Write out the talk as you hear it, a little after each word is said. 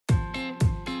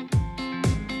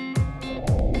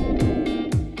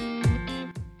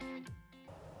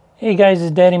Hey guys, it's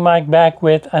Daddy Mike back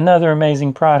with another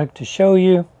amazing product to show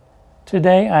you.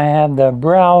 Today I have the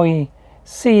BROWEY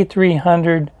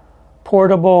C300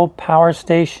 portable power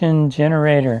station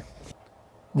generator.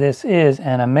 This is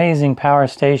an amazing power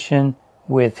station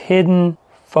with hidden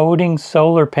folding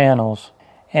solar panels,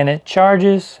 and it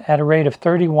charges at a rate of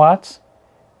 30 watts.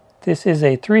 This is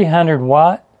a 300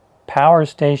 watt power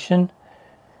station.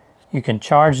 You can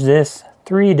charge this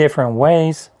 3 different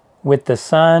ways: with the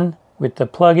sun, with the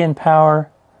plug-in power,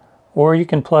 or you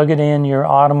can plug it in your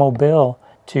automobile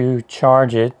to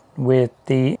charge it with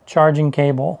the charging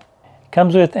cable. It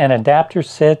comes with an adapter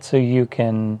set so you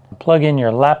can plug in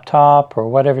your laptop or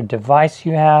whatever device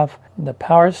you have. The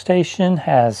power station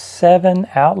has 7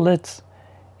 outlets: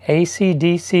 AC,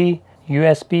 DC,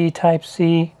 USB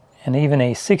Type-C, and even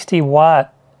a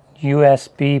 60-watt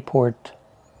USB port.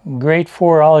 Great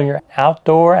for all your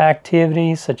outdoor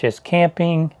activities such as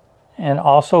camping, and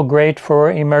also great for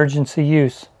emergency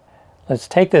use. Let's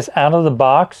take this out of the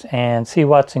box and see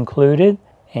what's included,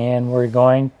 and we're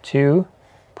going to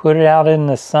put it out in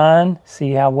the sun,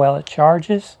 see how well it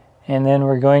charges, and then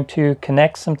we're going to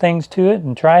connect some things to it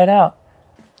and try it out.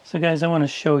 So guys, I want to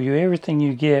show you everything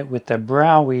you get with the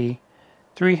BROWEY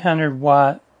 300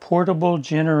 watt portable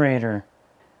generator.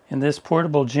 And this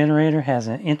portable generator has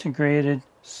an integrated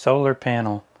solar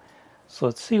panel. So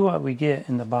let's see what we get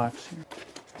in the box here.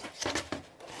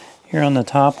 Here on the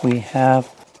top we have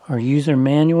our user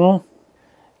manual.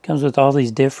 It comes with all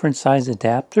these different size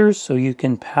adapters so you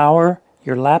can power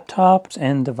your laptops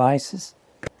and devices.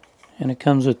 And it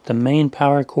comes with the main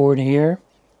power cord here,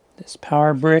 this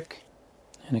power brick,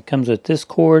 and it comes with this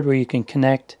cord where you can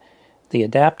connect the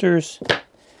adapters.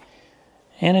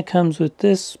 And it comes with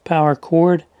this power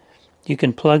cord. You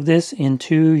can plug this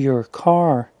into your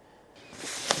car.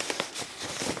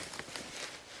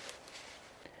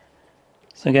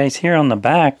 So guys, here on the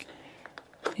back,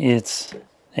 it's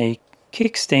a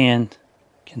kickstand.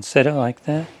 You can set it like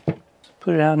that.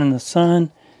 Put it out in the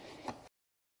sun.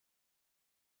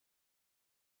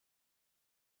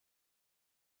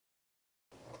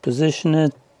 Position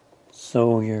it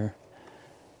so you're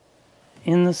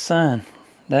in the sun.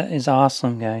 That is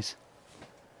awesome, guys.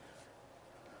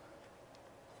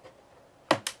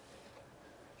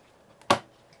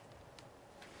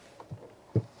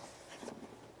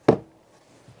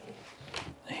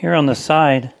 Here on the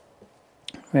side,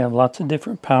 we have lots of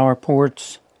different power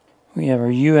ports. We have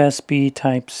our USB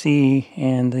Type-C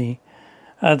and the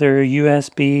other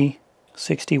USB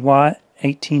 60 watt,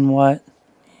 18 watt.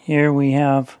 Here we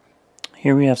have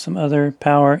some other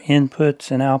power inputs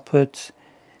and outputs.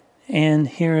 And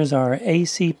here is our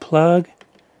AC plug,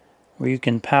 where you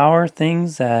can power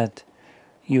things that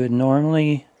you would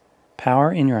normally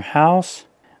power in your house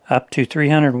up to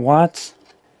 300 watts.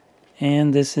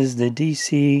 And this is the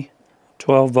DC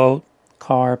 12 volt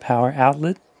car power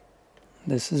outlet.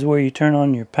 This is where you turn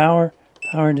on your power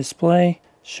display.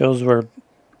 Shows we're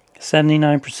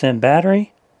 79%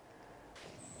 battery.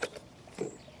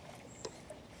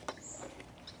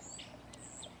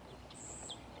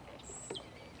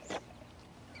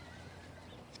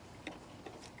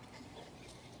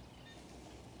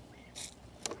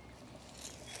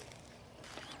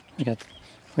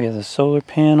 We have the solar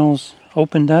panels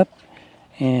opened up,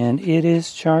 and it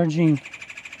is charging.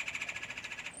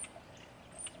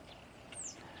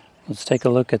 Let's take a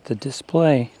look at the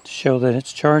display to show that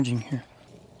it's charging here.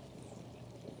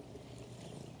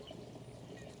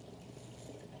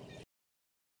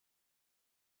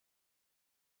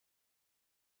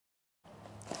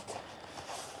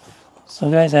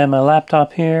 So guys, I have my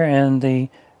laptop here and the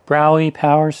BROWEY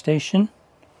power station.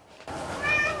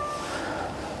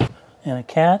 And a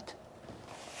cat.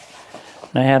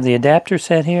 And I have the adapter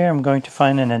set here. I'm going to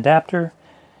find an adapter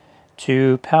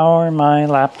to power my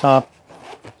laptop.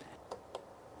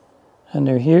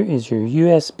 Under here is your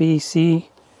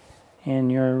USB-C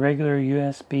and your regular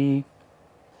USB.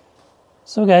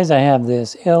 So guys, I have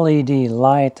this LED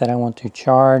light that I want to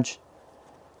charge.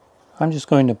 I'm just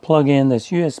going to plug in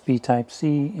this USB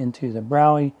Type-C into the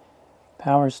BROWEY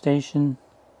power station.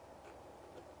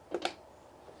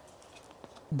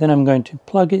 Then I'm going to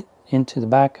plug it into the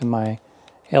back of my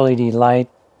LED light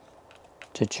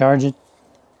to charge it.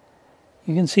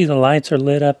 You can see the lights are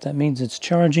lit up. That means it's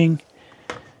charging.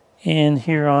 And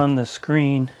here on the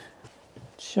screen,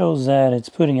 it shows that it's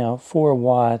putting out 4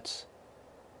 watts.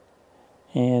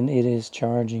 And it is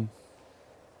charging.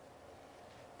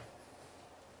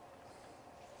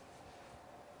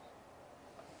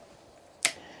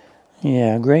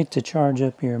 Yeah, great to charge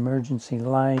up your emergency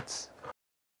lights.